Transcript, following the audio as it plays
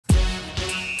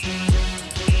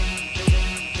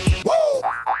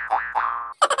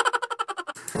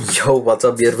Yo, what's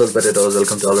up, beautiful potatoes?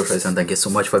 Welcome to all of us, and thank you so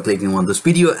much for clicking on this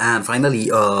video. And finally,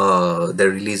 they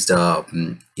released.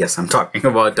 Yes, I'm talking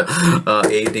about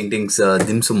AYU Ting Ting's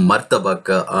DIMSUM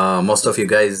MARTABAK. Most of you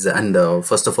guys, and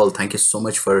first of all, thank you so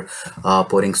much for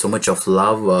pouring so much of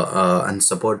love and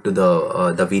support to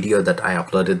the video that I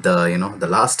uploaded. The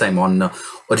last time on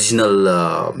original.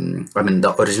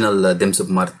 The original DIMSUM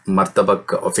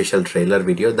MARTABAK official trailer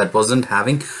video that wasn't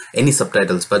having any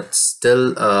subtitles, but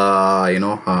still,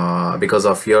 because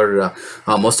of your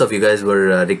most of you guys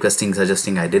were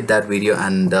suggesting I did that video,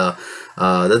 and the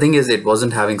thing is, it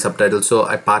wasn't having subtitles, so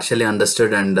I partially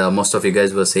understood, and most of you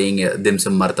guys were saying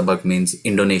DIMSUM MARTABAK means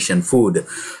Indonesian food.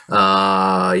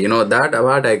 That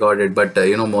part I got it, but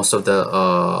most of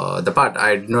the part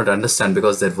I did not understand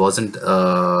because there wasn't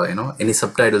any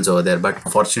subtitles over there. But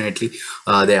fortunately,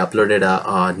 they uploaded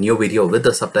a new video with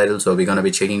the subtitles, so we're gonna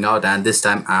be checking out, and this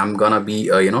time I'm gonna be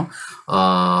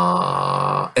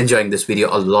enjoying this video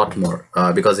a lot more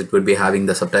because it would be having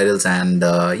the subtitles. And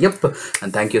yep,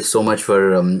 and thank you so much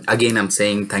for again, I'm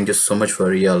saying thank you so much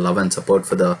for your love and support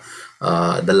for the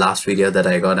last video that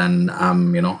I got, and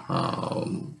I'm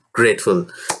grateful.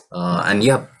 And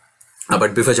yeah,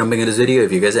 but before jumping into this video,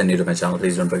 if you guys are new to my channel,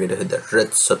 please don't forget to hit that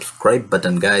red subscribe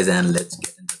button, guys, and let's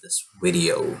get into this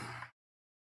video.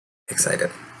 Excited.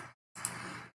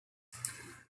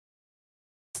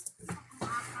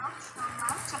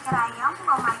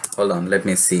 Hold on, let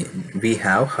me see. We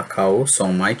have hakao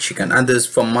somai chicken, and this is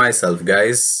for myself,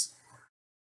 guys.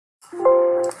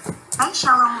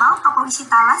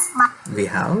 We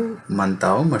have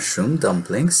mantau mushroom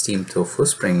dumplings, steamed tofu,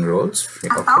 spring rolls,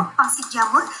 pangsit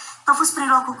jamur, tofu spring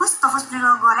roll kukus, tofu spring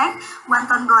roll goreng,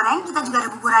 wonton goreng. Kita juga ada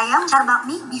bubur ayam, char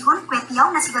bakmi, bihun, kue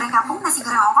tiaw, nasi goreng kampung, nasi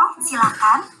goreng Hongkong.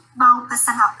 Silakan. Mau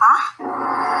pesan apa?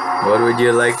 What would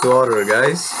you like to order,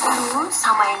 guys?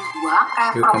 Sama yang dua,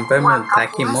 kayak you compare me with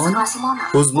Taki Mona?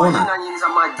 Who's Mona?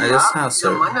 I just asked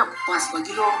her.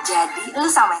 Jadi lu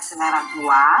sama yang selera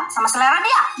gua, sama selera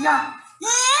dia? Ya.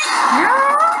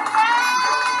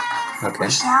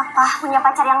 Okay. Siapa punya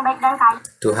pacar yang baik dan kaya?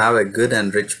 To have a good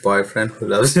and rich boyfriend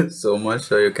who loves you so much,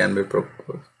 so you can be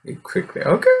proposed quickly.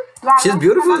 Okay. Ya, she's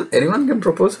beautiful. Anyone can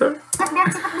propose her.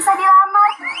 Biar cepet bisa dilamar.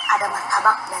 Ada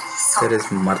martabak dari Soga. There is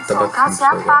martabak from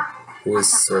Soga. Who is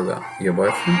Soga? Your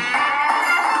boyfriend?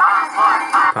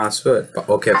 Password.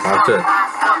 Okay, password.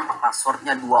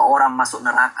 Passwordnya 2 orang masuk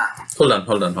neraka. Hold on.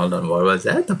 What was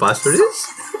that? The password is?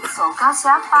 Soga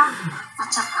siapa?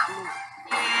 Pacar kamu.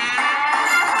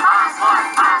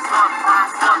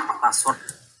 Password.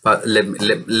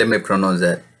 Let me pronounce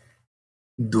that.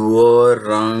 2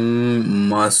 orang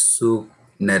masuk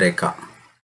neraka.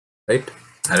 Right?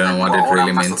 I don't know what it really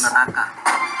means.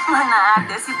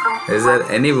 Is there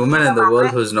any woman in the world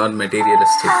who's not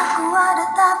materialistic?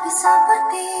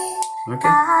 Okay.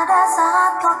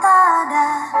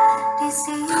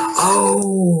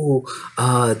 Oh,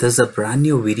 there's a brand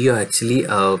new video actually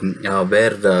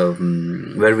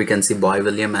where we can see Boy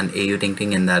William and AYU Ting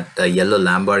Ting in that yellow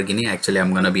Lamborghini. Actually,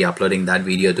 I'm gonna be uploading that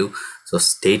video too, so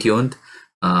stay tuned.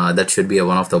 That should be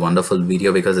one of the wonderful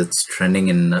video because it's trending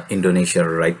in Indonesia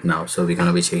right now, so we're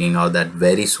gonna be checking out that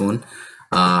very soon.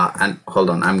 And hold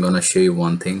on, I'm gonna show you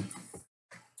one thing.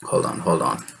 Hold on.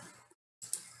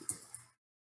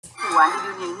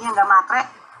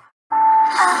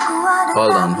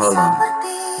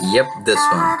 Yep, this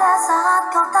one.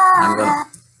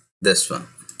 This one.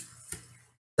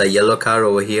 The yellow car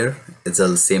over here, it's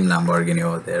the same Lamborghini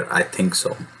over there. I think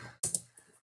so.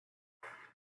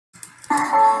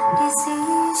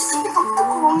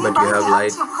 But you have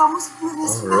light. Oh,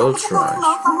 Rolls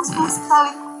Royce.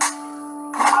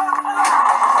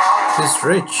 She's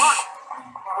rich.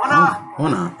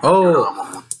 Mona. Oh,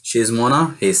 she's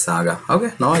Mona. He's Saga.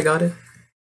 Okay, now I got it.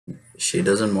 She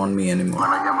doesn't want me anymore.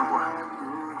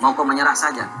 Mau kau menyerah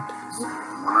saja?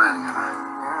 Mona yang menyerah.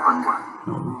 Bukan gua.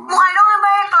 Muka dong yang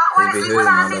baik, kelakuannya sih gua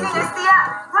sangat sini guys dia.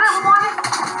 Udah semuanya.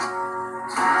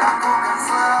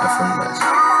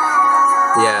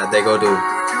 Yeah, they go to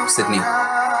Sydney.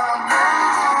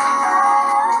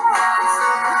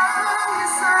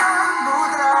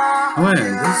 Oh man,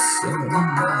 this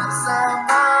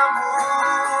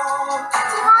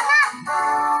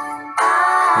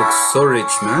looks so rich,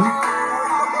 man.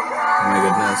 Oh my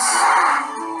goodness.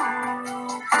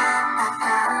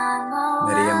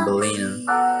 Miriam Belina.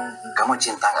 Kamu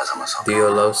cinta gak sama Soga? Do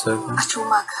you love Soga?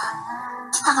 Cuma kan,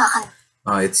 kita gak akan.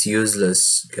 Oh, it's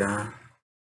useless, God.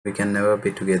 We can never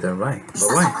be together, right?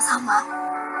 But why?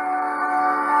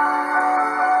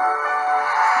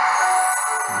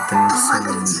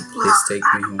 Please take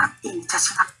me home.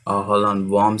 Oh, hold on.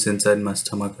 Worms inside my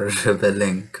stomach are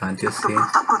rebelling. Can't you see?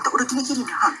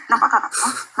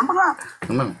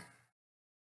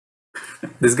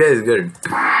 This guy is good.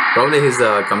 Probably he's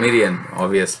a comedian,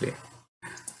 obviously.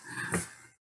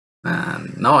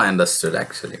 And now I understood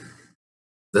actually.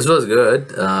 This was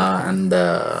good, and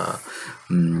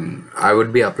I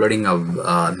would be uploading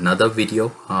another video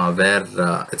where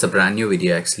it's a brand new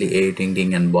video actually. AYU Ting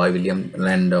Ting and Boy William,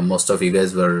 and most of you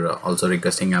guys were also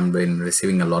requesting. I've been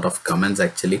receiving a lot of comments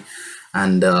actually,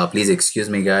 and please excuse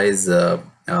me guys, for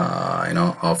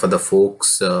the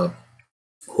folks who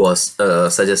was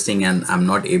suggesting, and I'm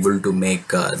not able to make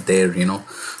their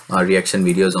reaction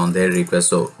videos on their request.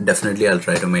 So definitely I'll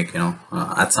try to make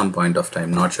at some point of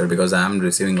time, not sure, because I'm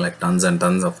receiving like tons and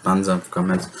tons of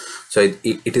comments. So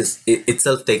it is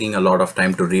itself taking a lot of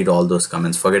time to read all those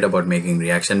comments. Forget about making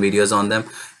reaction videos on them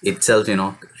itself.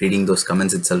 Reading those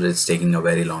comments itself is taking a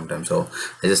very long time. So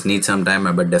I just need some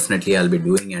time, but definitely I'll be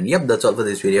doing. And yep, that's all for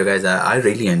this video guys. I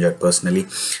really enjoyed personally,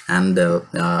 and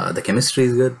the chemistry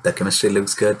is good, the chemistry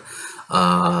looks good.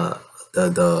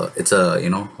 It's a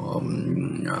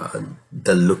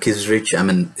the look is rich. I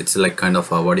mean, it's like kind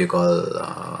of what do you call,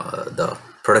 the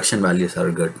production values are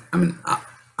good. I mean,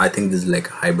 I think this is like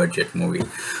a high budget movie,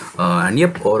 and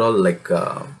yep, overall like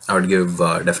I would give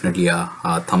definitely a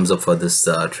thumbs up for this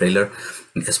trailer,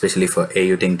 especially for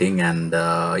AYU Ting Ting. And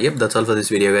yep, that's all for this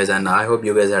video guys, and I hope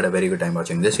you guys had a very good time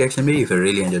watching this reaction video. If you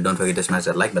really enjoyed, don't forget to smash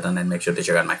that like button, and make sure to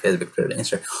check out my Facebook, Twitter,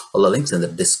 Instagram. All the links in the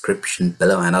description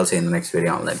below, and I'll see you in the next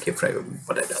video. I'll keep trying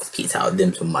what it does. Peace out.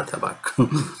 DIMSUM MARTABAK.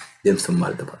 DIMSUM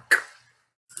MARTABAK.